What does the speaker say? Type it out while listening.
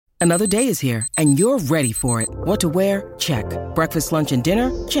Another day is here, and you're ready for it. What to wear? Check. Breakfast, lunch, and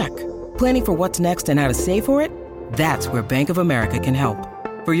dinner? Check. Planning for what's next and how to save for it? That's where Bank of America can help.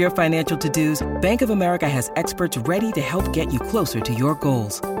 For your financial to-dos, Bank of America has experts ready to help get you closer to your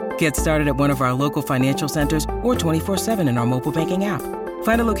goals. Get started at one of our local financial centers or 24/7 in our mobile banking app.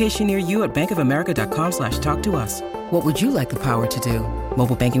 Find a location near you at bankofamerica.com/talktous. What would you like the power to do?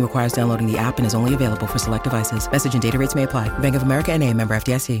 Mobile banking requires downloading the app and is only available for select devices. Message and data rates may apply. Bank of America N.A., member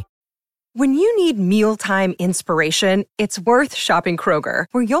FDIC. When you need mealtime inspiration, it's worth shopping Kroger,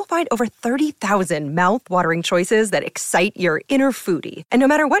 where you'll find over 30,000 mouth-watering choices that excite your inner foodie. And no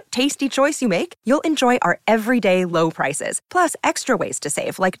matter what tasty choice you make, you'll enjoy our everyday low prices, plus extra ways to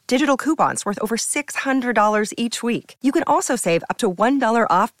save, like digital coupons worth over $600 each week. You can also save up to $1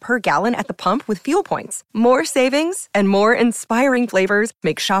 off per gallon at the pump with fuel points. More savings and more inspiring flavors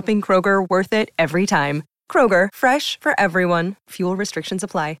make shopping Kroger worth it every time. Kroger, fresh for everyone. Fuel restrictions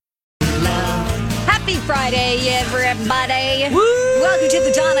apply. Happy Friday, everybody. Woo! Welcome to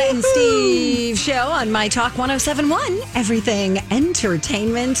the Donna and Steve show on My Talk 107.1. Everything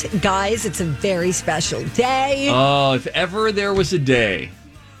entertainment. Guys, it's a very special day. Oh, if ever there was a day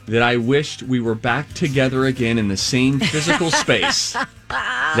that I wished we were back together again in the same physical space,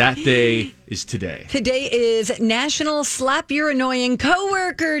 that day is today. Today is National Slap Your Annoying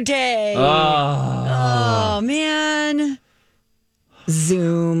Coworker Day. Oh, man.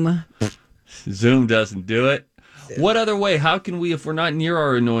 Zoom doesn't do it. What other way? How can we, if we're not near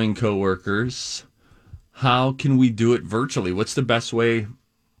our annoying coworkers, how can we do it virtually? What's the best way?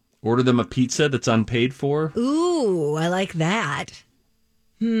 Order them a pizza that's unpaid for? Ooh, I like that.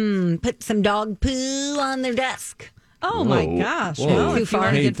 Put some dog poo on their desk. Oh, my gosh. Whoa. Well, Too if you far.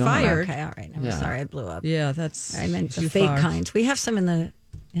 want to Hey, get Donna. fired. Okay, all right. I'm Yeah. sorry I blew up. Yeah, that's I meant the too fake far. kinds. We have some in our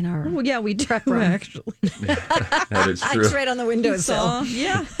Oh, yeah, we do, room. actually. That is true. It's right on the windowsill.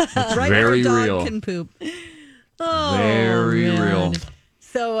 Yeah. Right very where a dog real. can poop. Very man. real.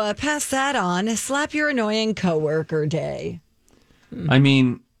 So pass that on. Slap Your Annoying Coworker Day. I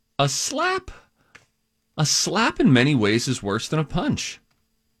mean, a slap in many ways is worse than a punch.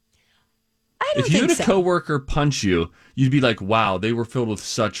 I don't If you think had a so. coworker punch you, you'd be like, wow, they were filled with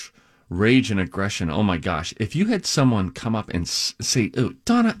such rage and aggression. Oh my gosh. If you had someone come up and say, oh,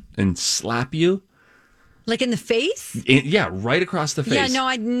 Donna, and slap you. Like in the face? Yeah, right across the face. Yeah, no,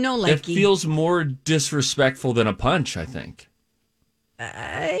 I know, like It feels more disrespectful than a punch, I think.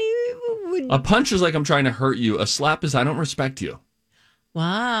 I would. A punch is like I'm trying to hurt you. A slap is I don't respect you.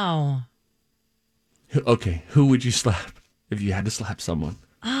 Wow. Okay, who would you slap if you had to slap someone?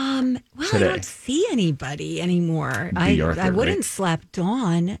 Well, Today. I don't see anybody anymore. B. Arthur, I wouldn't right? slap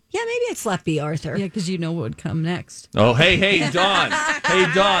Dawn. Yeah, maybe I'd slap B. Arthur. Yeah, because you know what would come next. Oh, hey, Dawn. Hey,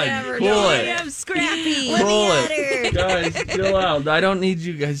 Dawn, cool it. I'm scrappy. Cool it. Guys, chill out. I don't need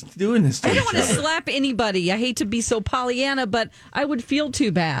you guys doing this to I don't each want to other. slap anybody. I hate to be so Pollyanna, but I would feel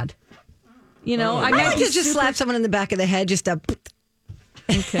too bad. You know, I like to just slap someone in the back of the head, just a.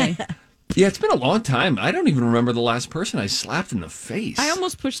 Okay. Yeah, it's been a long time. I don't even remember the last person I slapped in the face. I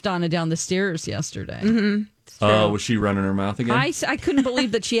almost pushed Donna down the stairs yesterday. Oh, was she running her mouth again? I couldn't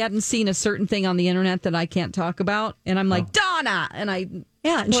believe that she hadn't seen a certain thing on the internet that I can't talk about. And I'm like, Donna! And I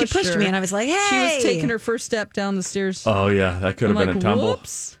Yeah, and she pushed her. me, and I was like, hey. She was taking her first step down the stairs. Oh, yeah, that could I'm have been like, a tumble.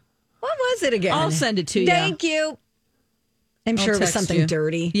 whoops. What was it again? I'll send it to you. Thank you. I'm sure it was text something you.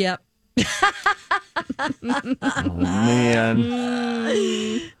 dirty. Yep. Oh, man.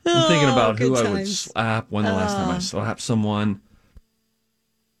 I'm thinking about who I would times. slap. When the last time I slapped someone.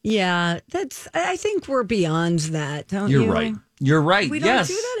 Yeah, I think we're beyond that, don't you? You're right. You're right. We don't yes.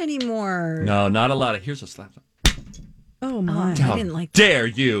 do that anymore. No, not a lot of. Here's a slap. Oh, my. I How didn't like dare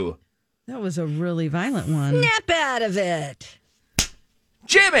you? That was a really violent one. Snap out of it.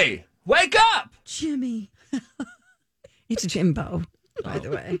 Jimmy, wake up! Jimmy. It's Jimbo, by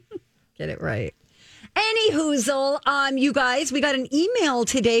the way. Get it right. Any hoozle, you guys, we got an email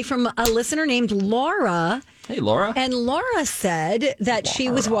today from a listener named Laura. Hey, Laura. And Laura said that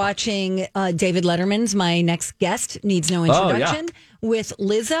she was watching David Letterman's My Next Guest Needs No Introduction with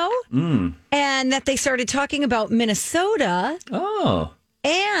Lizzo. And that they started talking about Minnesota. Oh.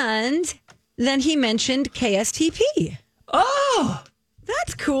 And then he mentioned KSTP. Oh.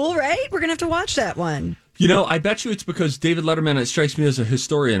 That's cool, right? We're going to have to watch that one. You know, I bet you it's because David Letterman, it strikes me as a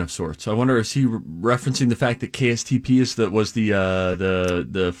historian of sorts. I wonder, is he referencing the fact that KSTP was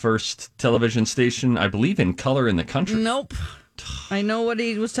the first television station, I believe, in color in the country? Nope. I know what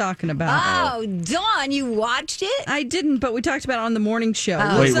he was talking about. Oh, Dawn, you watched it? I didn't, but we talked about it on the morning show.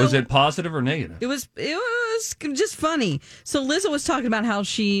 Wait, Lizzo- was it positive or negative? It was just funny. So Lizzo was talking about how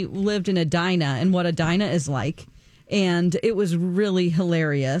she lived in Edina and what Edina is like. and it was really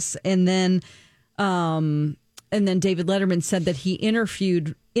hilarious. And then David Letterman said that he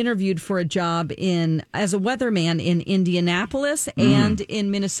interviewed for a job as a weatherman in Indianapolis and in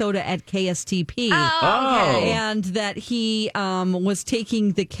Minnesota at KSTP. Oh, okay. And that he was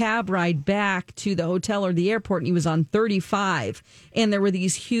taking the cab ride back to the hotel or the airport, and he was on 35, and there were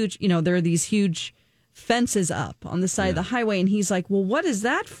these huge fences up on the side of the highway, and he's like, well, what is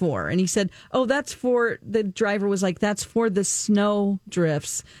that for? And he said, the driver was like, that's for the snow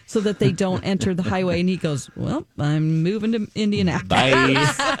drifts so that they don't enter the highway. And he goes, well, I'm moving to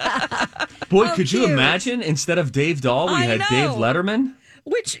Indianapolis. Bye. Boy, could you imagine, instead of Dave Dahl, we had Dave Letterman?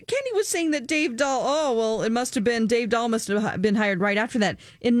 Which Kenny was saying that Dave Dahl, Dave Dahl must have been hired right after that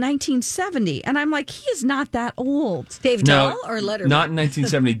in 1970. And I'm like, he is not that old. Dave Dahl or Letterman? Not in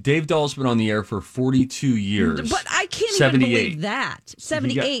 1970. Dave Dahl's been on the air for 42 years. But I can't even believe that.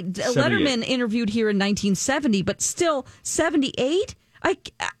 78. 78. Letterman interviewed here in 1970, but still 78?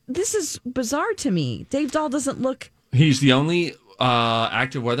 This is bizarre to me. Dave Dahl doesn't look... He's the only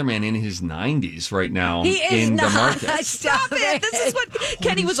active weatherman in his 90s right now He is in not. the market. Stop it. This is what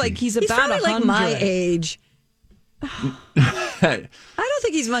Kenny was like. He's He's about probably 100. like my age. I don't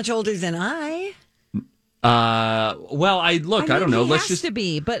think he's much older than I. Well, I don't know. He Let's has just to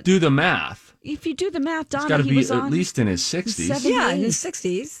be, but do the math. if you do the math, He's got Donna, to he be was at on least in his 60s. 70. Yeah, in his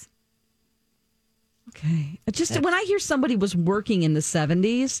 60s. Okay. When I hear somebody was working in the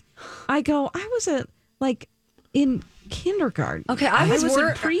 70s, I go, I was in kindergarten. Okay, I was in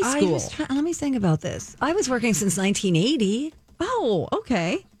preschool. Let me think about this. I was working since 1980. Oh,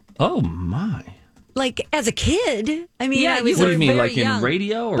 okay. Oh, my. Like, as a kid. I mean, Yeah, I was What do you mean, very like young. in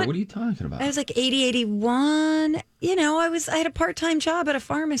radio, or what are you talking about? I was like 80, 81. You know, I had a part-time job at a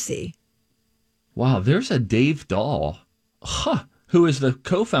pharmacy. Wow, there's a Dave Dahl, who is the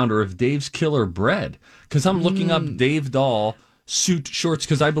co-founder of Dave's Killer Bread. Because I'm looking up Dave Dahl suit shorts,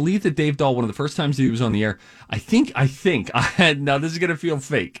 because I believe that Dave Dahl, one of the first times that he was on the air, I think, now this is going to feel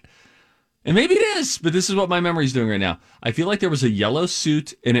fake. And maybe it is, but this is what my memory's doing right now. I feel like there was a yellow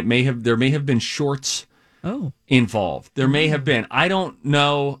suit, and there may have been shorts involved. There may have been. I don't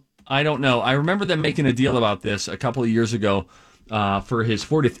know. I remember them making a deal about this a couple of years ago for his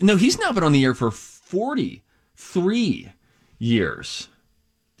 40th. No, he's now been on the air for 43 years.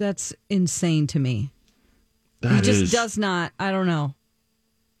 That's insane to me. That He is- just does not. I don't know.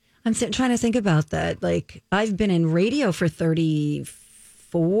 I'm trying to think about that. Like, I've been in radio for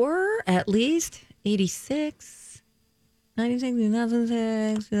 34, at least. 86, 96,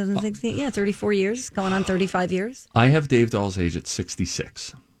 2006, 2016. Yeah, 34 years. Going on 35 years. I have Dave Dahl's age at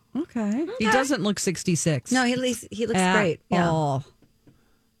 66. Okay. He doesn't look 66. No, he looks at great. Yeah. all.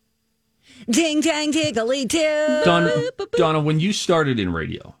 Ding, dang, diggly, doo. Donna, when you started in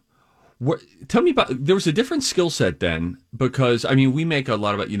radio, tell me about, there was a different skill set then, because, I mean, we make a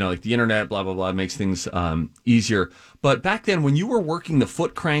lot of, like the internet, blah, blah, blah, makes things easier. But back then, when you were working the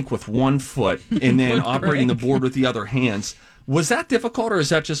foot crank with one foot and then operating the board with the other hands, was that difficult, or is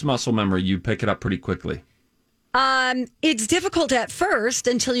that just muscle memory? You pick it up pretty quickly? It's difficult at first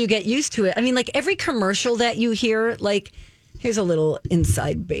until you get used to it. I mean, like every commercial that you hear, like, here's a little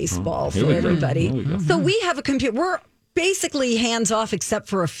inside baseball for everybody. So we have a computer. We're basically hands off except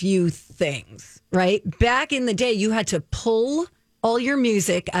for a few things, right? Back in the day, you had to pull all your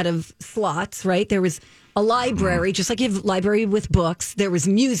music out of slots, right? There was a library, just like you have a library with books. There was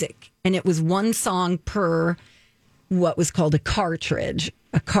music, and it was one song per what was called a cartridge,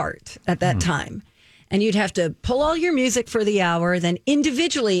 a cart at that time. And you'd have to pull all your music for the hour. Then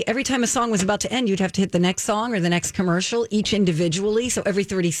individually, every time a song was about to end, you'd have to hit the next song or the next commercial, each individually. So every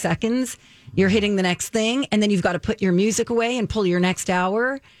 30 seconds, you're hitting the next thing. And then you've got to put your music away and pull your next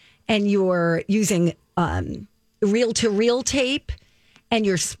hour. And you're using reel-to-reel tape. And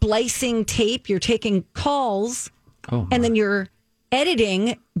you're splicing tape. You're taking calls. And then you're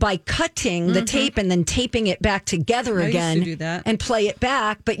editing by cutting the tape and then taping it back together I used to again do that. and play it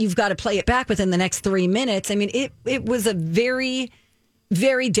back, but you've got to play it back within the next 3 minutes. I mean, it was a very,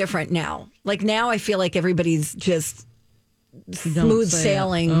 very different now. Like now I feel like everybody's just smooth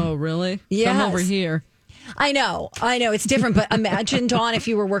sailing. Oh, really? Yes. Come over here. I know it's different, but imagine, Dawn, if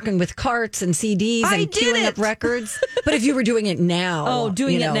you were working with carts and CDs I and did queuing it. up records, but if you were doing it now. Oh,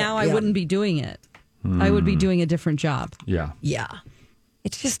 doing you it know, now, I yeah. wouldn't be doing it. I would be doing a different job. Yeah. Yeah.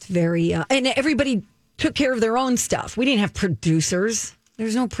 It's just very, and everybody took care of their own stuff. We didn't have producers.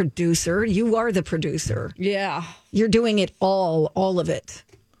 There's no producer. You are the producer. Yeah. You're doing it all of it.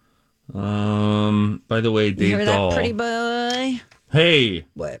 By the way, You Dave hear Dahl. that, pretty boy? Hey,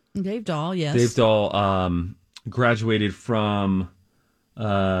 What? Dave Dahl, yes. Dave Dahl graduated from in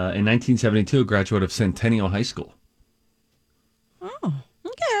 1972, a graduate of Centennial High School. Oh,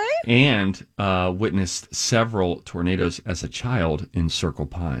 okay. And witnessed several tornadoes as a child in Circle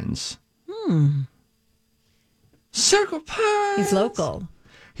Pines. Circle Pines. He's local.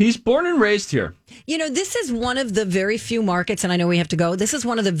 He's born and raised here. You know, this is one of the very few markets, and I know we have to go. This is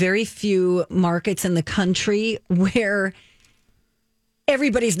one of the very few markets in the country where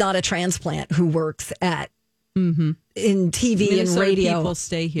everybody's not a transplant who works at in TV Minnesota and radio. people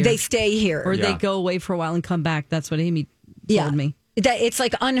stay here. They stay here, Or they go away for a while and come back. That's what Amy told me. That it's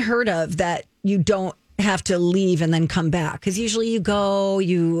like unheard of that you don't have to leave and then come back, because usually you go,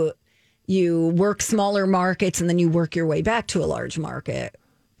 you work smaller markets and then you work your way back to a large market.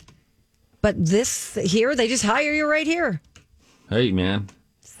 But this here, they just hire you right here. Hey, man.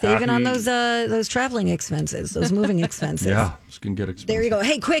 Saving on those traveling expenses, those moving expenses. Yeah, it's going to get expensive. There you go.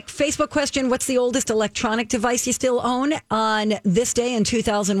 Hey, quick Facebook question. What's the oldest electronic device you still own? On this day in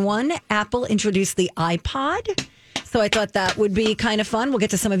 2001, Apple introduced the iPod. So I thought that would be kind of fun. We'll get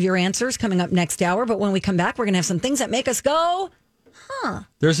to some of your answers coming up next hour. But when we come back, we're going to have some things that make us go,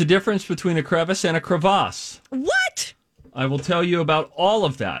 There's a difference between a crevice and a crevasse. what? I will tell you about all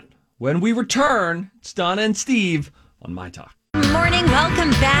of that when we return. It's Donna and Steve on My Talk. Morning.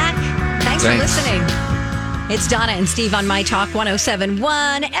 Welcome back. Thanks for listening. It's Donna and Steve on My Talk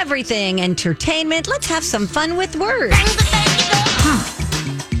 107.1. Everything entertainment. Let's have some fun with words.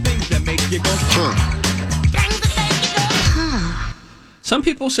 Some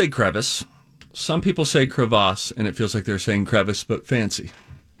people say crevice. Some people say crevasse, and it feels like they're saying crevice, but fancy.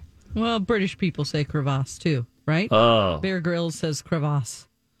 Well, British people say crevasse too, right? Oh. Bear Grylls says crevasse.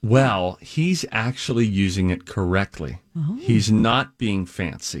 Well, he's actually using it correctly. He's not being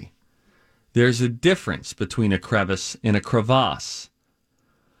fancy. There's a difference between a crevice and a crevasse.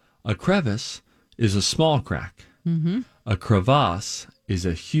 A crevice is a small crack. A crevasse is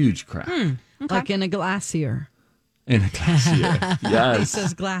a huge crack. Like in a glacier. In a glacier. He Yes.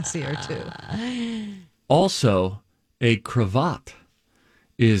 says glacier too. Also, a cravat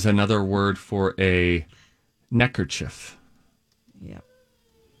is another word for a neckerchief. Yep.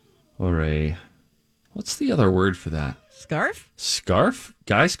 Or a, what's the other word for that? Scarf? Scarf?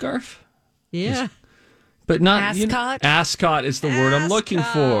 Guy scarf? Yeah. But not Ascot? Ascot is the word I'm looking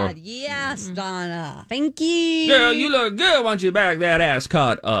for. Yes, Donna. Thank you. Girl, you look good. Why don't you back that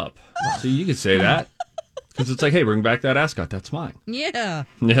ascot up? So you could say that. Because it's like, hey, bring back that ascot. That's mine. Yeah.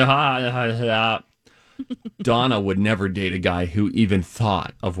 Yeah. Donna would never date a guy who even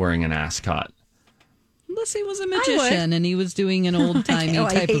thought of wearing an ascot. Unless he was a magician and he was doing an old-timey I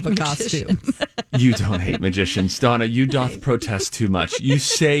type hate of a costume. You don't hate magicians. Donna, you doth protest too much. You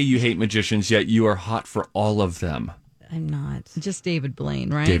say you hate magicians, yet you are hot for all of them. I'm not. Just David Blaine,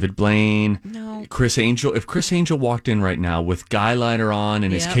 right? David Blaine. No. Chris Angel. If Chris Angel walked in right now with guy liner on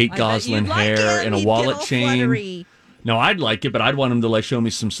and his Yep, Kate I bet Gosselin you'd like hair him. and a He'd wallet get all chain. fluttery. No, I'd like it, but I'd want him to like show me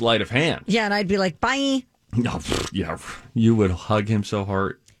some sleight of hand. Yeah, and I'd be like, bye. No, yeah, you would hug him so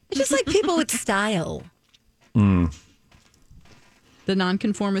hard. It's just like people with style. The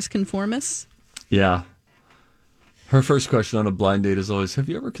nonconformist conformists? Yeah. Her first question on a blind date is always, have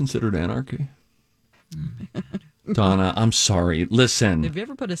you ever considered anarchy? Donna, I'm sorry. Listen. Have you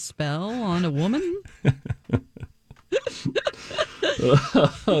ever put a spell on a woman?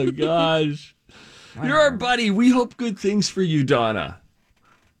 Oh, gosh. You're our buddy. We hope good things for you, Donna.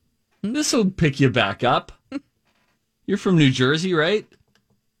 This will pick you back up. You're from New Jersey, right?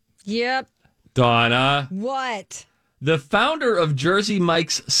 Yep. Donna. What? The founder of Jersey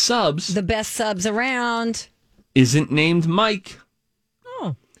Mike's Subs The best subs around. isn't named Mike.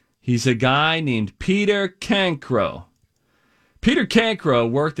 Oh. He's a guy named Peter Cancro. Peter Cancro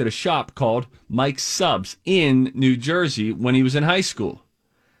worked at a shop called Mike's Subs in New Jersey when he was in high school.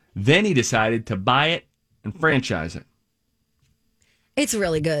 Then he decided to buy it and franchise it. It's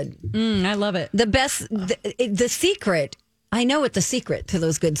really good. I love it. The best, the secret, I know what the secret to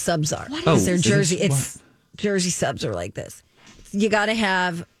those good subs are. Oh, They're it is? Jersey. What? It's Jersey subs are like this. You got to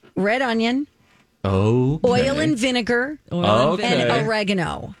have red onion, Oh, oil and vinegar, Okay. and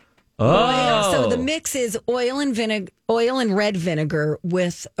oregano. Oh, So the mix is oil and red vinegar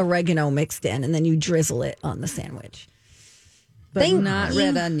with oregano mixed in, and then you drizzle it on the sandwich. But Thank not you.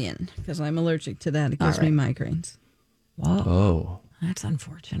 red onion, because I'm allergic to that. It gives me migraines. Oh, That's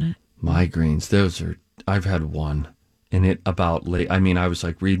unfortunate. migraines. Those are. I've had one, and it about late. I mean, I was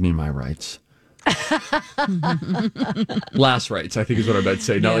like, read me my rights. Last rights, I think is what I'm about to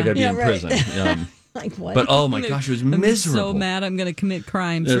say. Not like I'd be in right. prison. Like what? But oh my gosh, it was I'm miserable. so mad I'm going to commit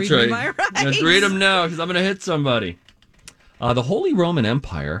crimes. That's Read me right. my rights. Let's read them now because I'm going to hit somebody. The Holy Roman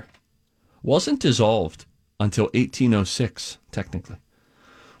Empire wasn't dissolved until 1806, technically,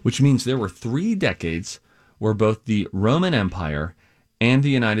 which means there were 3 decades where both the Roman Empire and the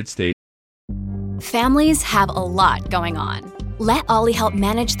United States. Families have a lot going on. Let Ollie help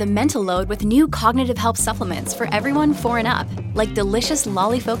manage the mental load with new cognitive help supplements for everyone 4 and up, like delicious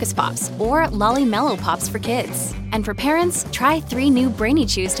Lolly Focus Pops or Lolly Mellow Pops for kids. And for parents, try 3 new Brainy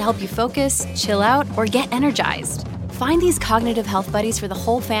Chews to help you focus, chill out, or get energized. Find these cognitive health buddies for the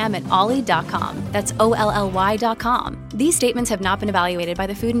whole fam at ollie.com. That's OLLY.com. These statements have not been evaluated by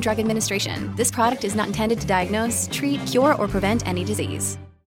the Food and Drug Administration. This product is not intended to diagnose, treat, cure, or prevent any disease.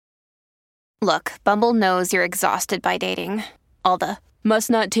 Look, Bumble knows you're exhausted by dating. All the, must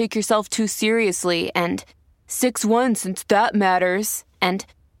not take yourself too seriously, and 6'1" since that matters, and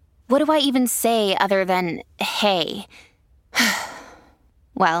what do I even say other than, hey?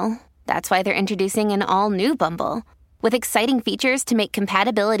 Well, that's why they're introducing an all-new Bumble, with exciting features to make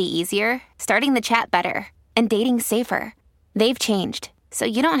compatibility easier, starting the chat better, and dating safer. They've changed, so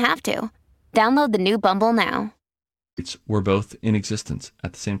you don't have to. Download the new Bumble now. Were both in existence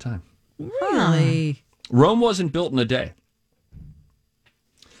at the same time. Really? Rome wasn't built in a day.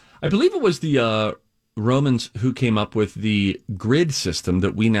 I believe it was the Romans who came up with the grid system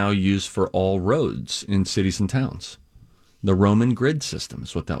that we now use for all roads in cities and towns. The Roman grid system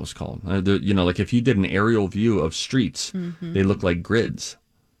is what that was called. Like if you did an aerial view of streets, they look like grids.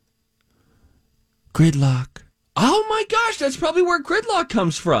 Gridlock. Oh my gosh, that's probably where gridlock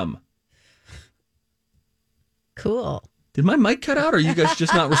comes from. Cool. Did my mic cut out, or are you guys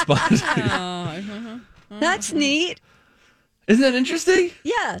just not responding? That's neat. Isn't that interesting?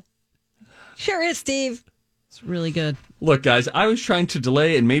 Yeah. Sure is, Steve. It's really good. Look, guys, I was trying to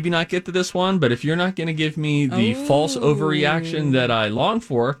delay and maybe not get to this one, but if you're not going to give me the false overreaction that I long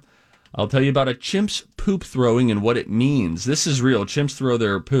for, I'll tell you about a chimp's poop throwing and what it means. This is real. Chimps throw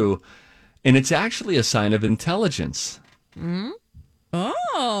their poo, and it's actually a sign of intelligence.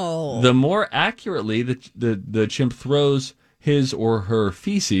 Oh. The more accurately the chimp throws his or her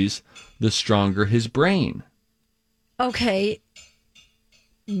feces, the stronger his brain. Okay.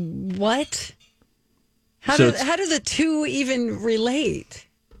 What? How So do the two even relate?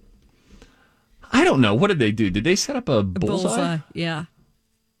 I don't know. What did they do? Did they set up a bullseye? Yeah.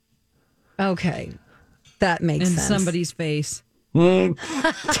 Okay. That makes In sense. somebody's face. Mm.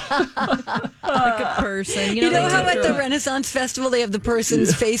 Like a person. You know they how do at the throw- Renaissance Festival they have the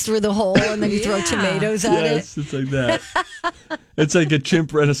person's face through the hole and then you throw tomatoes at Yes, it's like that. It's like a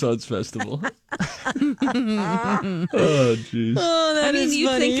chimp Renaissance festival. Oh, jeez. Oh, that I mean, is you'd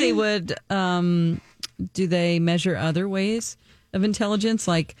funny. think they would. Do they measure other ways of intelligence?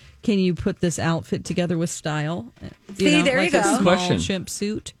 Like, can you put this outfit together with style? See, there like you a go. small Question. chimp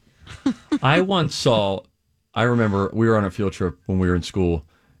suit. I remember we were on a field trip when we were in school,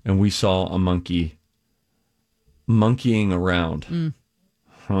 and we saw a monkey monkeying around.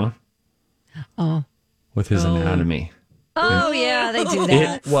 With his anatomy. Oh, yeah, they do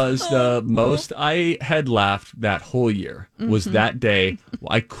that. It was the most I had laughed that whole year was that day.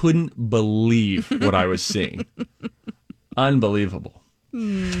 I couldn't believe what I was seeing. Unbelievable.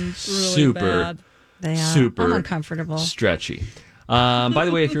 Really Super, bad. They are. super I'm uncomfortable. stretchy. By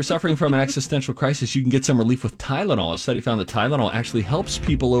the way, if you're suffering from an existential crisis, you can get some relief with Tylenol. A study found that Tylenol actually helps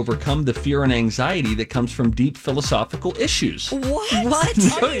people overcome the fear and anxiety that comes from deep philosophical issues. What?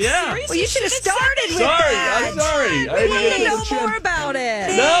 Oh, yeah. Well, you should have started with Sorry, that. I'm sorry. I We didn't need get to to know the chimp. more about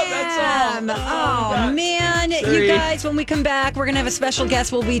it. No, that's all. Oh, man. Sorry. You guys, when we come back, we're going to have a special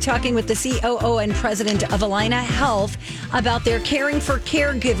guest. We'll be talking with the COO and president of Allina Health about their Caring for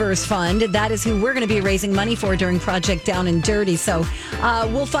Caregivers Fund. That is who we're going to be raising money for during Project Down and Dirty. So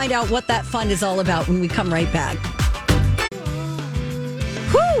we'll find out what that fund is all about when we come right back.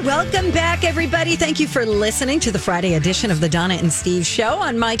 Welcome back, everybody. Thank you for listening to the Friday edition of the Donna and Steve Show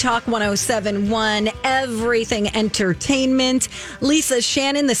on My Talk 107.1 Everything Entertainment. Lisa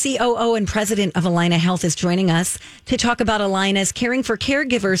Shannon, the COO and president of Allina Health, is joining us to talk about Allina's Caring for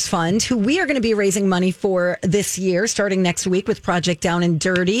Caregivers Fund, who we are going to be raising money for this year, starting next week with Project Down and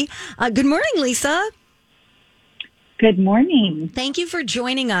Dirty. Good morning, Lisa. Good morning. Thank you for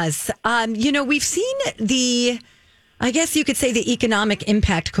joining us. We've seen I guess you could say the economic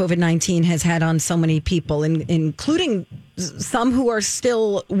impact COVID-19 has had on so many people, including some who are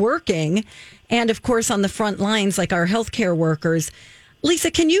still working, and of course on the front lines, like our healthcare workers. Lisa,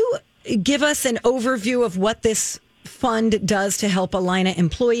 can you give us an overview of what this fund does to help Allina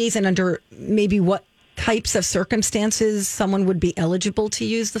employees and under maybe what types of circumstances someone would be eligible to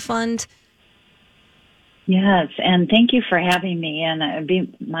use the fund? Yes, and thank you for having me, and it would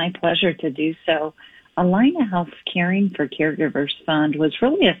be my pleasure to do so. Allina Health's Caring for Caregivers Fund was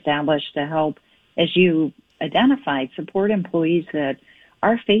really established to help, as you identified, support employees that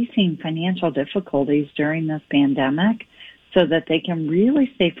are facing financial difficulties during this pandemic, so that they can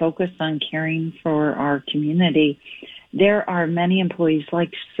really stay focused on caring for our community. There are many employees,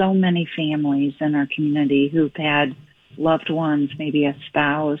 like so many families in our community, who've had loved ones, maybe a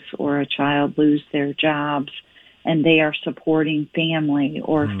spouse or a child, lose their jobs, and they are supporting family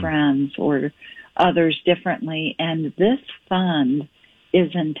or friends or others differently. And this fund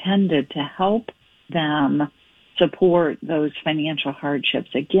is intended to help them support those financial hardships.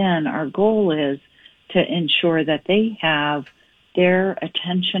 Again, our goal is to ensure that they have their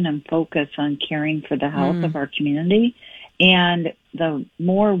attention and focus on caring for the health of our community. And the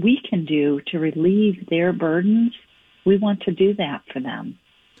more we can do to relieve their burdens, we want to do that for them.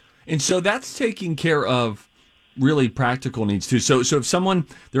 And so that's taking care of really practical needs too. So if someone,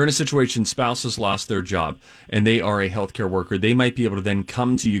 they're in a situation, spouse has lost their job and they are a healthcare worker, they might be able to then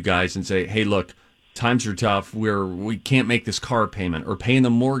come to you guys and say, hey, look, times are tough. We can't make this car payment, or paying the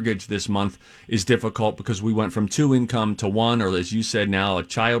mortgage this month is difficult because we went from 2 income to 1, or as you said, now a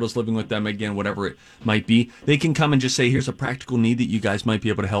child is living with them again, whatever it might be. They can come and just say, here's a practical need that you guys might be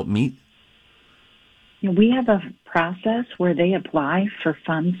able to help meet. We have a process where they apply for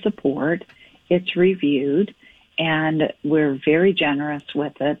fund support. It's reviewed, and we're very generous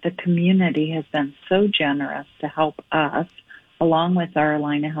with it. The community has been so generous to help us, along with our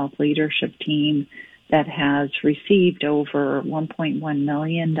Allina Health leadership team that has received over $1.1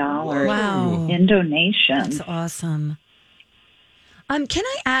 million Wow. in donations. That's awesome. Can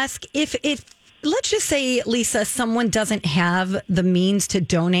I ask if let's just say, Lisa, someone doesn't have the means to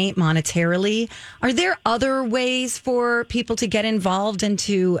donate monetarily, are there other ways for people to get involved and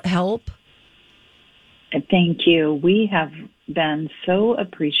to help? Thank you. We have been so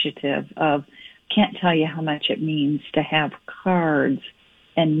appreciative of, can't tell you how much it means to have cards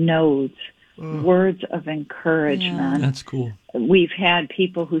and notes, words of encouragement. That's cool. We've had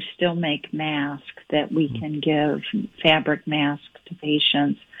people who still make masks that we can give, fabric masks to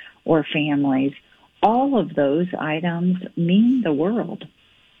patients or families. All of those items mean the world.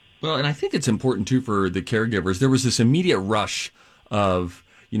 Well, and I think it's important too for the caregivers. There was this immediate rush of,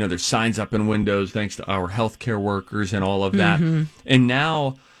 there's signs up in windows thanks to our healthcare workers and all of that. And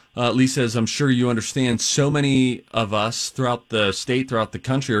now, Lisa, as I'm sure you understand, so many of us throughout the state, throughout the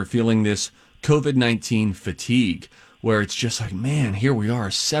country are feeling this COVID-19 fatigue, where it's just like, man, here we are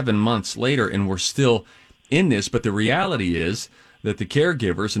 7 months later and we're still in this. But the reality is that the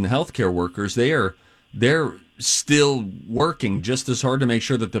caregivers and the healthcare workers, they're still working just as hard to make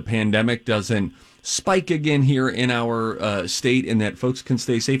sure that the pandemic doesn't spike again here in our state and that folks can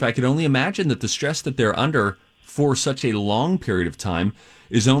stay safe. I can only imagine that the stress that they're under for such a long period of time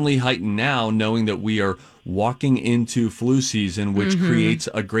is only heightened now, knowing that we are walking into flu season, which creates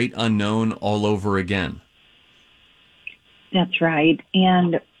a great unknown all over again. That's right.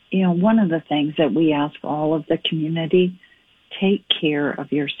 And, one of the things that we ask all of the community, take care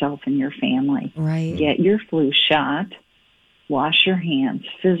of yourself and your family. Right. Get your flu shot, wash your hands,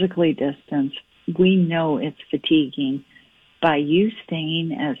 physically distance. We know it's fatiguing. By you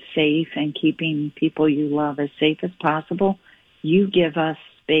staying as safe and keeping people you love as safe as possible, you give us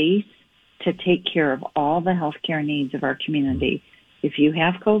space to take care of all the healthcare needs of our community. If you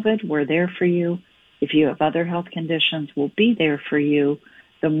have COVID, we're there for you. If you have other health conditions, we'll be there for you.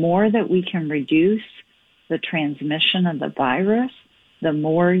 The more that we can reduce the transmission of the virus, the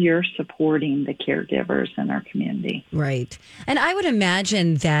more you're supporting the caregivers in our community. Right. And I would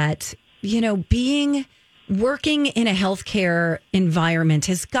imagine that, working in a healthcare environment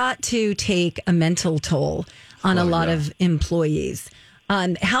has got to take a mental toll on a lot of employees.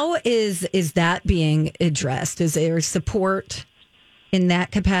 How is that being addressed? Is there support in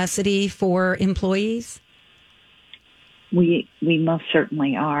that capacity for employees? We most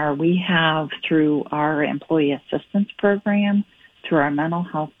certainly are. We have, through our employee assistance program, through our mental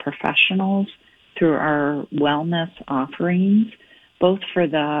health professionals, through our wellness offerings, both for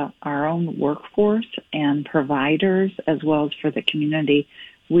our own workforce and providers, as well as for the community,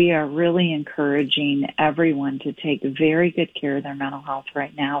 we are really encouraging everyone to take very good care of their mental health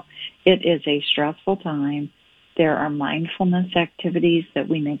right now. It is a stressful time. There are mindfulness activities that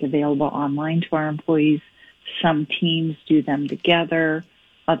we make available online to our employees. Some teams do them together.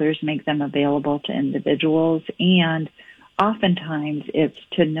 Others make them available to individuals. And oftentimes it's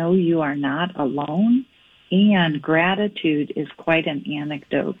to know you are not alone. And gratitude is quite an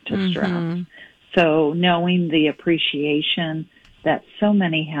antidote to stress. So knowing the appreciation that so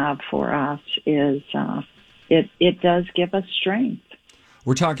many have for us is, it does give us strength.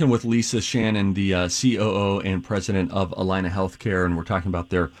 We're talking with Lisa Shannon, the COO and president of Allina Healthcare, and we're talking about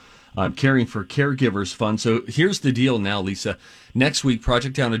their Caring for Caregivers Fund. So here's the deal now, Lisa. Next week,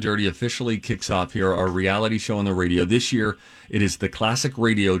 Project Down and Dirty officially kicks off here, our reality show on the radio. This year, it is the classic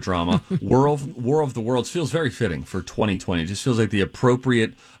radio drama, War of the Worlds. Feels very fitting for 2020. It just feels like the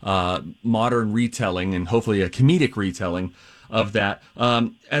appropriate modern retelling and hopefully a comedic retelling of that.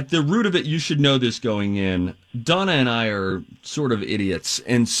 At the root of it, you should know this going in. Donna and I are sort of idiots,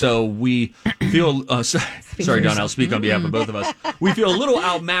 and so we feel... sorry, Donna, I'll speak on behalf of both of us. We feel a little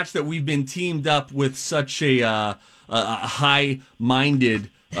outmatched that we've been teamed up with such a high-minded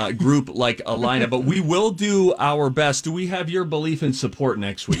group like Alina, but we will do our best. Do we have your belief and support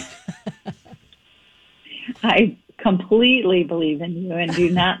next week? I completely believe in you and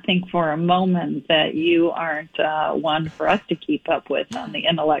do not think for a moment that you aren't one for us to keep up with on the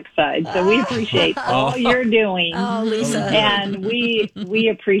intellect side. So we appreciate all you're doing. Oh, Lisa. And we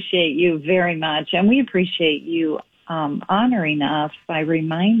appreciate you very much. And we appreciate you honoring us by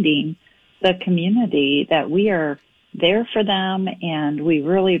reminding the community that we are there for them, and we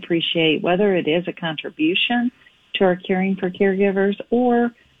really appreciate whether it is a contribution to our Caring for Caregivers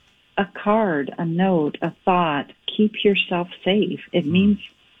or a card, a note, a thought. Keep yourself safe. It means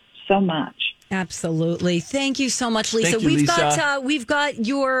so much. Absolutely. Thank you so much, Lisa. Thank you, Lisa. We've got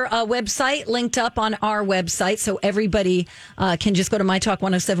your website linked up on our website, so everybody can just go to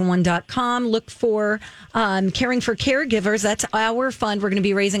mytalk1071.com, look for Caring for Caregivers. That's our fund. We're going to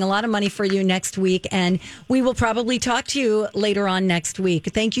be raising a lot of money for you next week, and we will probably talk to you later on next week.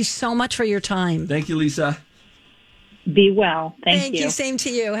 Thank you so much for your time. Thank you, Lisa. Be well. Thank you. Same to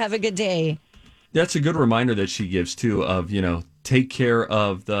you. Have a good day. That's a good reminder that she gives, too, of, take care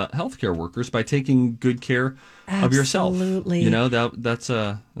of the healthcare workers by taking good care of yourself. Absolutely. That's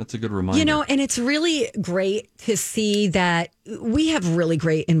a good reminder. And it's really great to see that we have really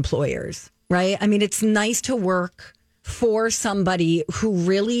great employers, right? I mean, it's nice to work for somebody who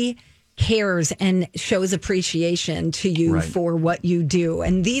really cares and shows appreciation to you for what you do.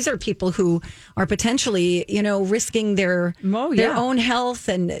 And these are people who are potentially, risking their own health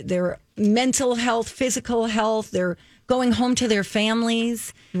and their mental health, physical health. They're going home to their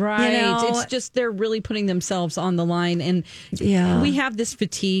families. Right. It's just they're really putting themselves on the line. And we have this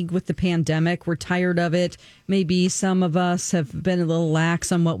fatigue with the pandemic. We're tired of it. Maybe some of us have been a little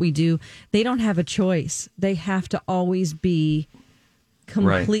lax on what we do. They don't have a choice. They have to always be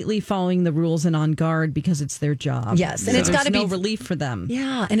completely following the rules and on guard because it's their job. Yes, and it's got to be no relief for them.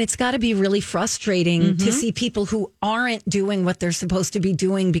 Yeah, and it's got to be really frustrating to see people who aren't doing what they're supposed to be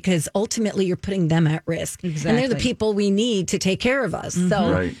doing because ultimately you're putting them at risk. Exactly. And they're the people we need to take care of us.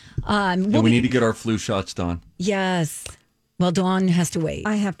 So, and we need to get our flu shots done. Yes. Well, Dawn has to wait.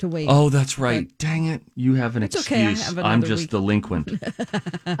 I have to wait. Oh, that's right. Dang it. You have an excuse. Okay, I have I'm just week. delinquent.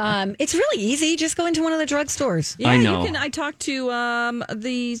 It's really easy. Just go into one of the drugstores. Yeah, I know. I talked to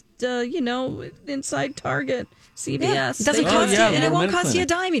inside Target, CVS. Yeah. It doesn't cost you, and it won't cost you a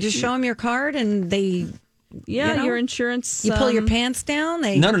dime. You just show them your card, and they... your insurance. You pull your pants down.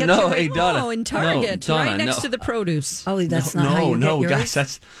 They No. Hey, you Donna. in Target, Donna, right next to the produce. Oh, that's not how you get yours? Guys,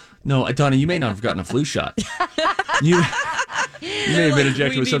 that's... No, Donna, you may not have gotten a flu shot. You may have been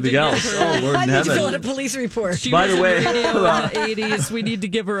injected with something else. Oh, Lord in I need to fill out heaven. a police report. She By was the way, in radio in the 80s. We need to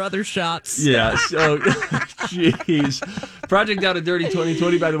give her other shots. Yeah, so, jeez. Project Down and Dirty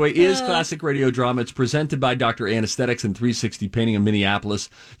 2020, by the way, is classic radio drama. It's presented by Dr. Anesthetics and 360 Painting in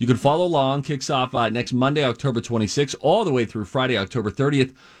Minneapolis. You can follow along. Kicks off next Monday, October 26th, all the way through Friday, October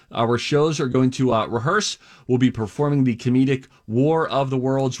 30th. Our shows are going to rehearse. We'll be performing the comedic War of the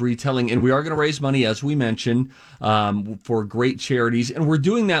Worlds retelling, and we are going to raise money, as we mentioned, for great charities. And we're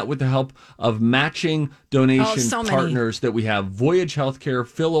doing that with the help of matching donation partners that we have. Voyage Healthcare,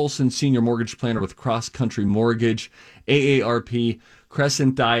 Phil Olson, Senior Mortgage Planner with Cross Country Mortgage, AARP,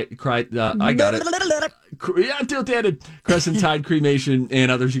 Crescent Tide, I got it. Crescent Tide Cremation, and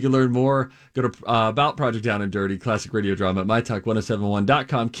others. You can learn more. Go to about Project Down and Dirty, classic radio drama at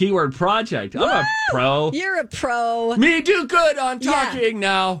mytalk1071.com. Keyword project. I'm a pro. You're a pro. Me do good on talking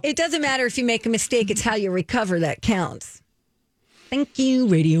now. It doesn't matter if you make a mistake. It's how you recover that counts. Thank you,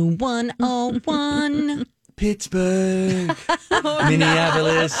 Radio 101. Pittsburgh,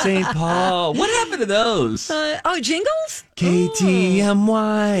 Minneapolis, St. Paul. What happened to those? Jingles?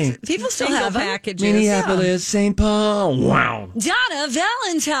 KTMY. People still Single have them. packages. Minneapolis, St. Paul. Wow. Donna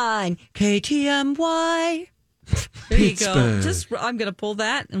Valentine, KTMY. There you go. Pittsburgh. I'm going to pull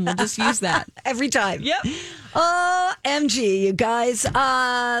that, and we'll just use that. Every time. Yep. OMG, you guys.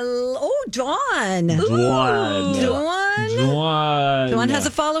 Dawn. Dawn has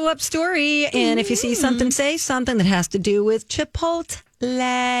a follow-up story, and if you see something, say something that has to do with Chipotle.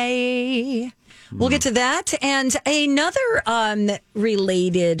 We'll get to that. And another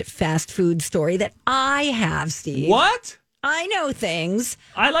related fast food story that I have, Steve. What? I know things.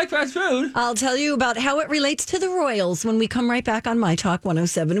 I like fast food. I'll tell you about how it relates to the Royals when we come right back on My Talk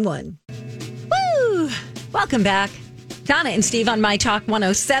 107.1. Woo! Welcome back. Donna and Steve on My Talk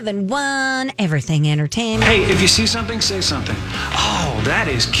 107.1, Everything Entertainment. Hey, if you see something, say something. Oh, that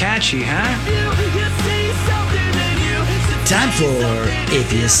is catchy, huh? Time for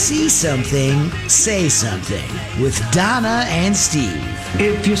If You See Something, Say Something with Donna and Steve.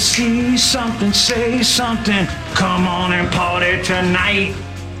 If you see something, say something. Come on and party tonight.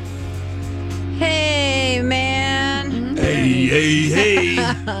 Hey, man. Hey.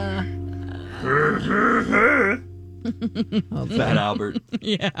 Fat Albert.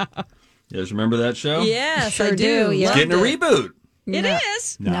 Yeah. You guys remember that show? Yes, Sure I do. do, yeah. It's getting a reboot. It No.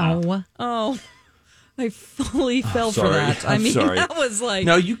 is. No. Oh, I fully fell for sorry. that. I I'm mean, sorry. that was like...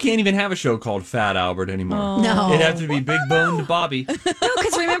 No, you can't even have a show called Fat Albert anymore. No. It'd have to be Big Boned Bobby. No,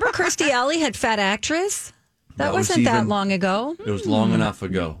 because remember Kirstie Alley had Fat Actress? That was wasn't that even- long ago. It was long enough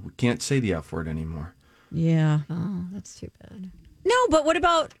ago. We can't say the F word anymore. Yeah. Oh, that's too bad. No, but what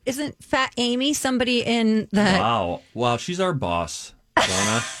about, isn't Fat Amy somebody in that? Wow, she's our boss,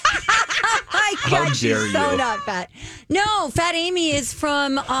 Donna. God, How she's dare so you. not fat. No, Fat Amy is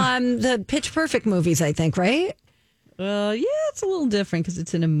from the Pitch Perfect movies, I think, right? Yeah, it's a little different because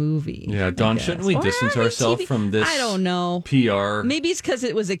it's in a movie. Yeah, Dawn, shouldn't we Or distance in ourselves TV. from this I don't know. PR? Maybe it's because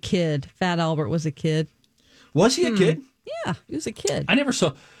it was a kid. Fat Albert was a kid. Was he a kid? Yeah, he was a kid. I never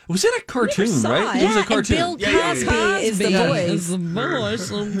saw. Was it a cartoon, saw right? it. It was a Yeah, cartoon. and Bill Cosby is the voice. Is the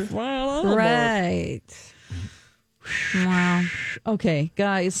voice of Fat Albert. Right. Wow. Okay,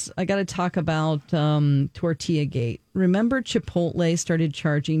 guys, I got to talk about Tortilla Gate. Remember Chipotle started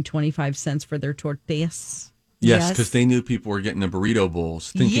charging 25 cents for their tortillas? Yes, Yes. because they knew people were getting the burrito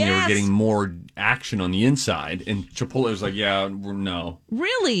bowls, thinking they were Yes. getting more action on the inside. And Chipotle was like, yeah, no.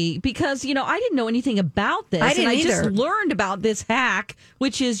 Really? Because, I didn't know anything about this. I didn't and I either. just learned about this hack,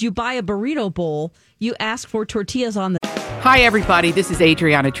 which is you buy a burrito bowl, you ask for tortillas on the... Hi, everybody. This is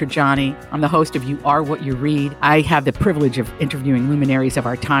Adriana Trajani. I'm the host of You Are What You Read. I have the privilege of interviewing luminaries of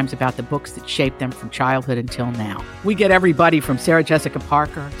our times about the books that shaped them from childhood until now. We get everybody from Sarah Jessica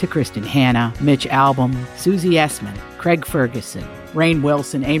Parker to Kristen Hanna, Mitch Albom, Susie Essman, Craig Ferguson, Rainn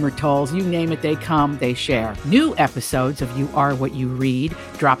Wilson, Amor Tolls, you name it, they come, they share. New episodes of You Are What You Read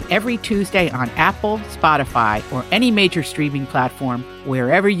drop every Tuesday on Apple, Spotify, or any major streaming platform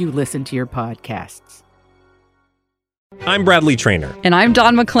wherever you listen to your podcasts. I'm Bradley Trainer. And I'm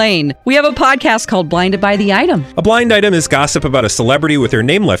Don McClain. We have a podcast called Blinded by the Item. A blind item is gossip about a celebrity with their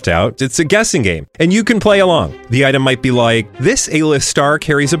name left out. It's a guessing game, and you can play along. The item might be like, this A-list star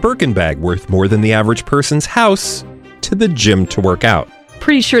carries a Birkin bag worth more than the average person's house to the gym to work out.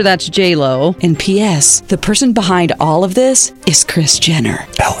 Pretty sure that's J-Lo. And P.S. the person behind all of this is Kris Jenner,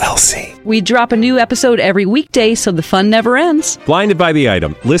 LLC. We drop a new episode every weekday so the fun never ends. Blinded by the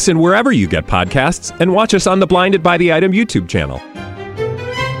Item. Listen wherever you get podcasts and watch us on the Blinded by the Item YouTube channel.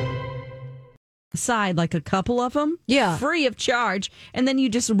 Side, like a couple of them. Yeah. Free of charge. And then you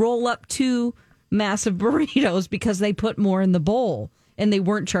just roll up 2 massive burritos because they put more in the bowl and they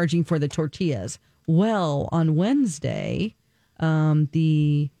weren't charging for the tortillas. Well, on Wednesday,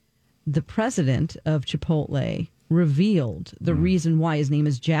 the president of Chipotle revealed the reason why. His name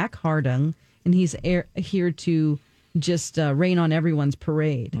is Jack Hardung, and he's here to just rain on everyone's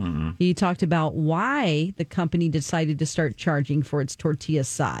parade. He talked about why the company decided to start charging for its tortilla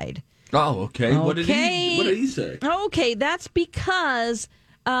side. Oh, okay. What did he say? Okay, that's because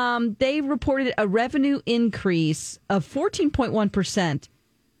they reported a revenue increase of 14.1%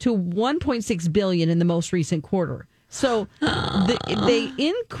 to $1.6 billion in the most recent quarter. So they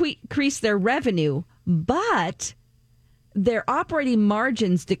increased their revenue, but their operating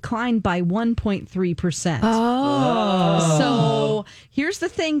margins declined by 1.3%. Oh. So here's the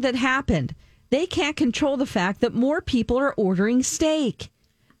thing that happened. They can't control the fact that more people are ordering steak.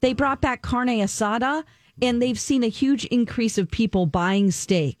 They brought back carne asada, and they've seen a huge increase of people buying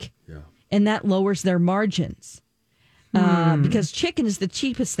steak. Yeah. And that lowers their margins. Because chicken is the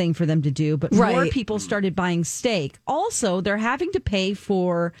cheapest thing for them to do, but more people started buying steak. Also, they're having to pay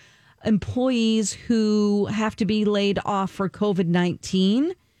for employees who have to be laid off for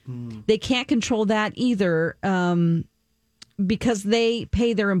COVID-19. They can't control that either because they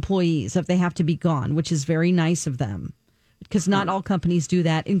pay their employees if they have to be gone, which is very nice of them. Because not all companies do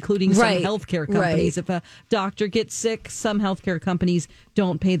that, including some healthcare companies. If a doctor gets sick, some healthcare companies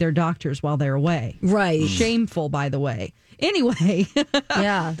don't pay their doctors while they're away. Right. Shameful, by the way. Anyway.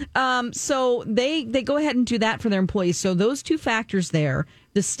 Yeah. So they go ahead and do that for their employees. So those 2 factors there,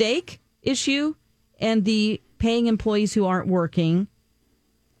 the steak issue and the paying employees who aren't working,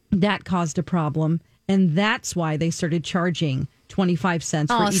 that caused a problem. And that's why they started charging 25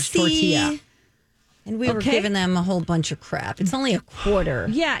 cents for each tortilla. And we were giving them a whole bunch of crap. It's only a quarter.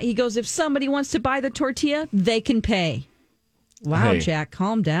 Yeah, he goes, if somebody wants to buy the tortilla, they can pay. Wow, Hey. Jack,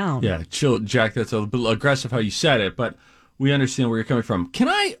 calm down. Yeah, chill, Jack. That's a bit aggressive how you said it, but we understand where you're coming from. Can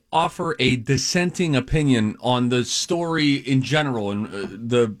I offer a dissenting opinion on the story in general and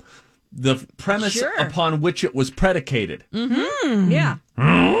the premise upon which it was predicated? Mm-hmm. Yeah.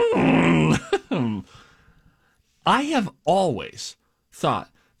 I have always thought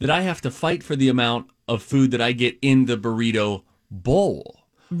that I have to fight for the amount of food that I get in the burrito bowl.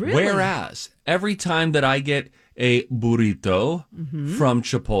 Really? Whereas every time that I get a burrito from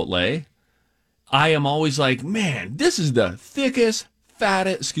Chipotle, I am always like, man, this is the thickest,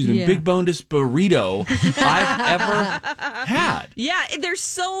 fattest, big bonedest burrito I've ever had. Yeah, they're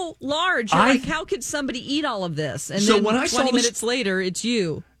so large. You're like, how could somebody eat all of this? And So then when I 20 saw this- minutes later, it's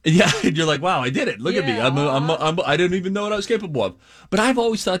you. Yeah, and you're like, wow, I did it. Look at me. I didn't even know what I was capable of. But I've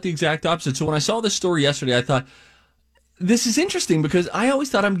always thought the exact opposite. So when I saw this story yesterday, I thought, this is interesting because I always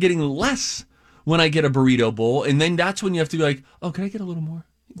thought I'm getting less when I get a burrito bowl. And then that's when you have to be like, oh, can I get a little more?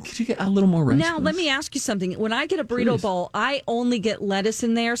 Could you get a little more rice? Now, let me ask you something. When I get a burrito bowl, I only get lettuce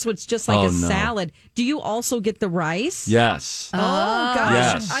in there, so it's just like a salad. Do you also get the rice? Yes. Oh, gosh.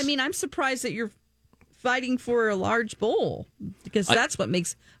 Yes. I mean, I'm surprised that you're fighting for a large bowl because that's what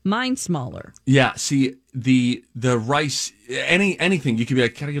makes mine smaller. Yeah, see, the rice, anything, you could be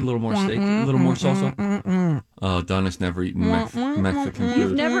like, can I get a little more steak? A little more salsa? Oh, Donna's never eaten Mexican food.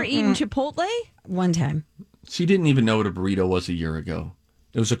 You've never eaten Chipotle? One time. She didn't even know what a burrito was a year ago.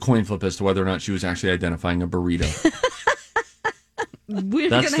 It was a coin flip as to whether or not she was actually identifying a burrito. We're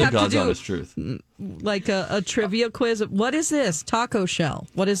That's gonna the have God's to do honest truth. like a trivia quiz. What is this? Taco shell.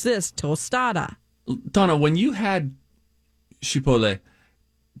 What is this? Tostada. Donna, when you had Chipotle,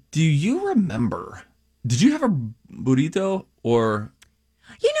 do you remember? Did you have a burrito or?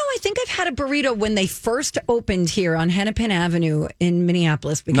 You know, I think I've had a burrito when they first opened here on Hennepin Avenue in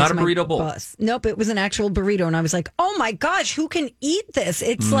Minneapolis. Because Not a my burrito bowl? bus. Nope, it was an actual burrito. And I was like, oh my gosh, who can eat this?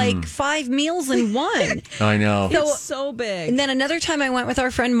 It's like 5 meals in one. I know. It's so big. And then another time I went with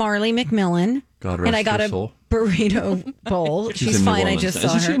our friend Marley McMillan. God rest and I got her a soul. burrito bowl. She's She's in New fine. I Orleans. just saw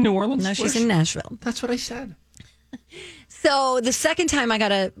Isn't her. she in New Orleans? No, she's in Nashville. That's what I said. So the second time I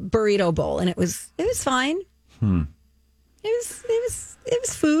got a burrito bowl, and it was fine. It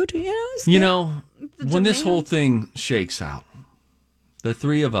was food. You know. It was You good. know, when this whole thing shakes out, the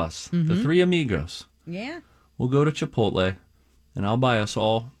three of us, the three amigos, Yeah. we'll go to Chipotle, and I'll buy us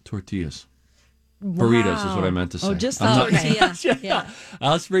all tortillas. Burritos is what I meant to say. Oh, just the I'm not- tortilla. Yeah.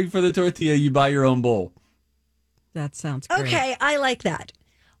 I'll spring for the tortilla. You buy your own bowl. That sounds great. Okay, I like that.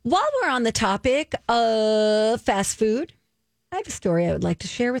 While we're on the topic of fast food, I have a story I would like to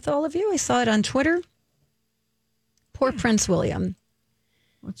share with all of you. I saw it on Twitter. Poor Prince William.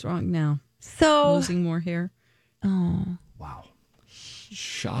 What's wrong now? So Losing more hair? Oh. Wow.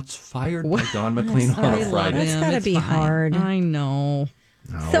 Shots fired by Don McLean on a Friday. That's gotta be hard. I know.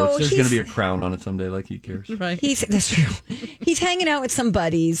 No, So there's going to he's- be a crown on it someday, like he cares. Right. That's true. He's hanging out with some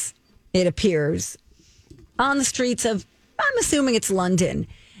buddies, it appears, on the streets of, I'm assuming it's London.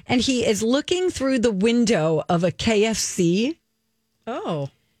 And he is looking through the window of a KFC. Oh.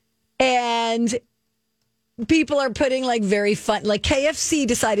 And people are putting like very fun, like KFC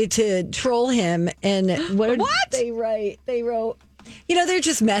decided to troll him. And what did they write? They wrote, you know, they're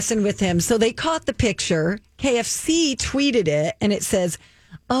just messing with him. So they caught the picture. KFC tweeted it and it says,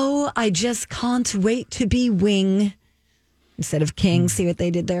 "Oh, I just can't wait to be wing." Instead of king. See what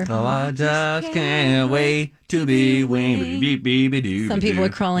they did there? Oh, I just can't wait to be wing. Some people are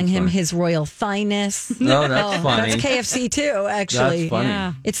calling him his royal fineness. No, that's funny. That's KFC too, actually. That's funny.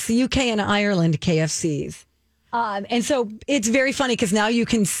 Yeah. It's the UK and Ireland KFCs. And so it's very funny because now you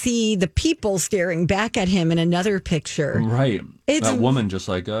can see the people staring back at him in another picture. Right. It's- that woman just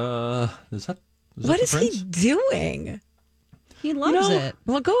like, What is he doing? He loves it.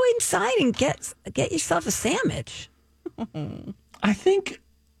 Well, go inside and get yourself a sandwich. I think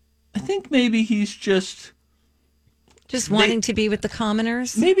maybe he's just wanting to be with the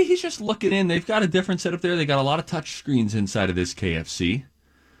commoners. Maybe he's just looking in. They've got a different setup there. They got a lot of touch screens inside of this KFC.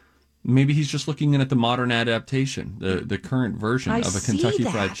 Maybe he's just looking in at the modern adaptation, the current version I of a see Kentucky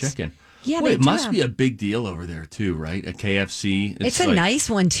that. Fried Chicken. Yeah, Boy, they it do must have- be a big deal over there too, right? A KFC. It's a like- nice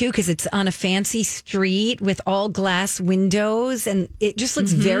one too because it's on a fancy street with all glass windows and it just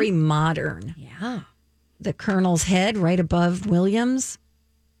looks very modern. Yeah. The Colonel's head right above Williams.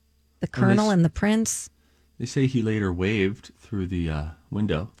 The Colonel and the Prince. They say he later waved through the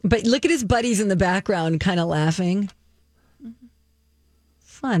window. But look at his buddies in the background kind of laughing.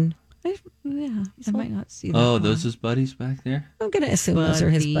 Fun. I might not see that. Oh, one. those his buddies back there? I'm going to assume those are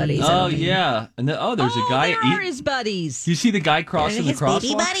his buddies. Oh, yeah. And there's a guy. There are his buddies. You see the guy crossing the crosswalk,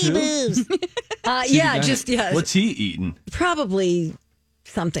 too? What's he eating? Probably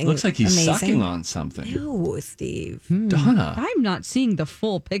something Looks like he's amazing. sucking on something. Ew, Steve. Donna. I'm not seeing the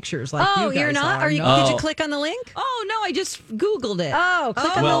full pictures like you guys you're not? are. Did you click on the link? Oh, no, I just Googled it. Oh,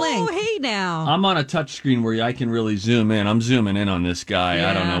 click on the link. Oh, hey now. I'm on a touch screen where I can really zoom in. I'm zooming in on this guy.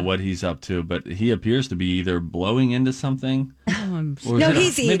 I don't Yeah. know what he's up to, but he appears to be either blowing into something. No,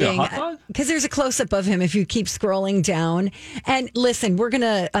 he's eating because there's a close up of him if you keep scrolling down. And listen,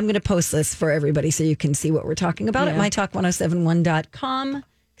 I'm gonna post this for everybody so you can see what we're talking about at mytalk1071.com.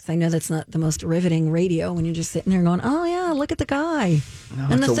 Because I know that's not the most riveting radio when you're just sitting there going, "Oh yeah, look at the guy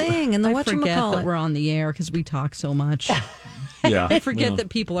and the thing and the I forget that whatchamacallit." we're on the air because we talk so much. Yeah. I forget that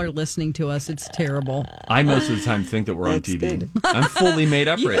people are listening to us. It's terrible. I most of the time think that we're on TV. I'm fully made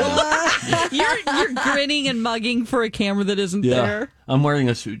up right now. You're grinning and mugging for a camera that isn't there. I'm wearing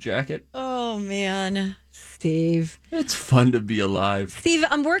a suit jacket. Oh man, Steve. It's fun to be alive. Steve,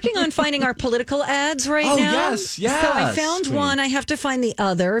 I'm working on finding our political ads right now. Yes. So I found one. I have to find the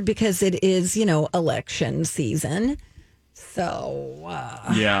other because it is, election season. So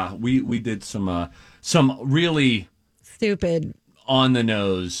yeah, we did some really stupid on the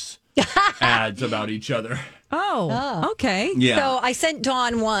nose ads about each other. Oh, okay. Yeah. So I sent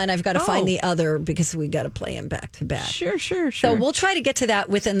Dawn one. I've got to find the other because we got to play them back to back. Sure. So we'll try to get to that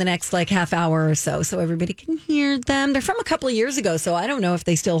within the next half hour or so everybody can hear them. They're from a couple of years ago, so I don't know if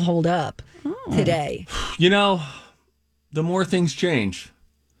they still hold up today. The more things change,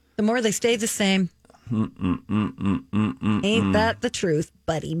 the more they stay the same. Ain't that the truth,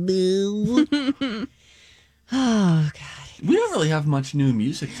 buddy boo? Oh, God. We don't really have much new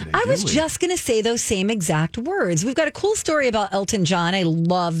music today. I was just going to say those same exact words. We've got a cool story about Elton John. I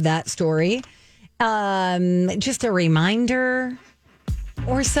love that story. Just a reminder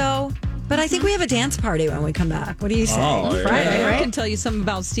or so. But I think we have a dance party when we come back. What do you say? Oh, yeah. Friday, right? I can tell you something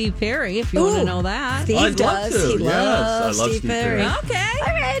about Steve Perry if you want to know that. Steve I'd love does. to. He Yes, loves I love Steve Steve Perry. Perry. Okay. All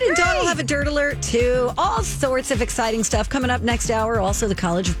right. And Dawn will have a dirt alert too. All sorts of exciting stuff coming up next hour. Also, the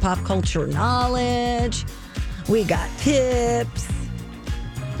College of Pop Culture Knowledge. We got tips.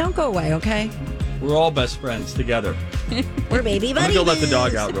 Don't go away, okay? We're all best friends together. We're baby buddies. I'm going to go let the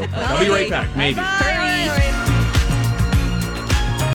dog out real quick. I'll be right back, maybe. Bye.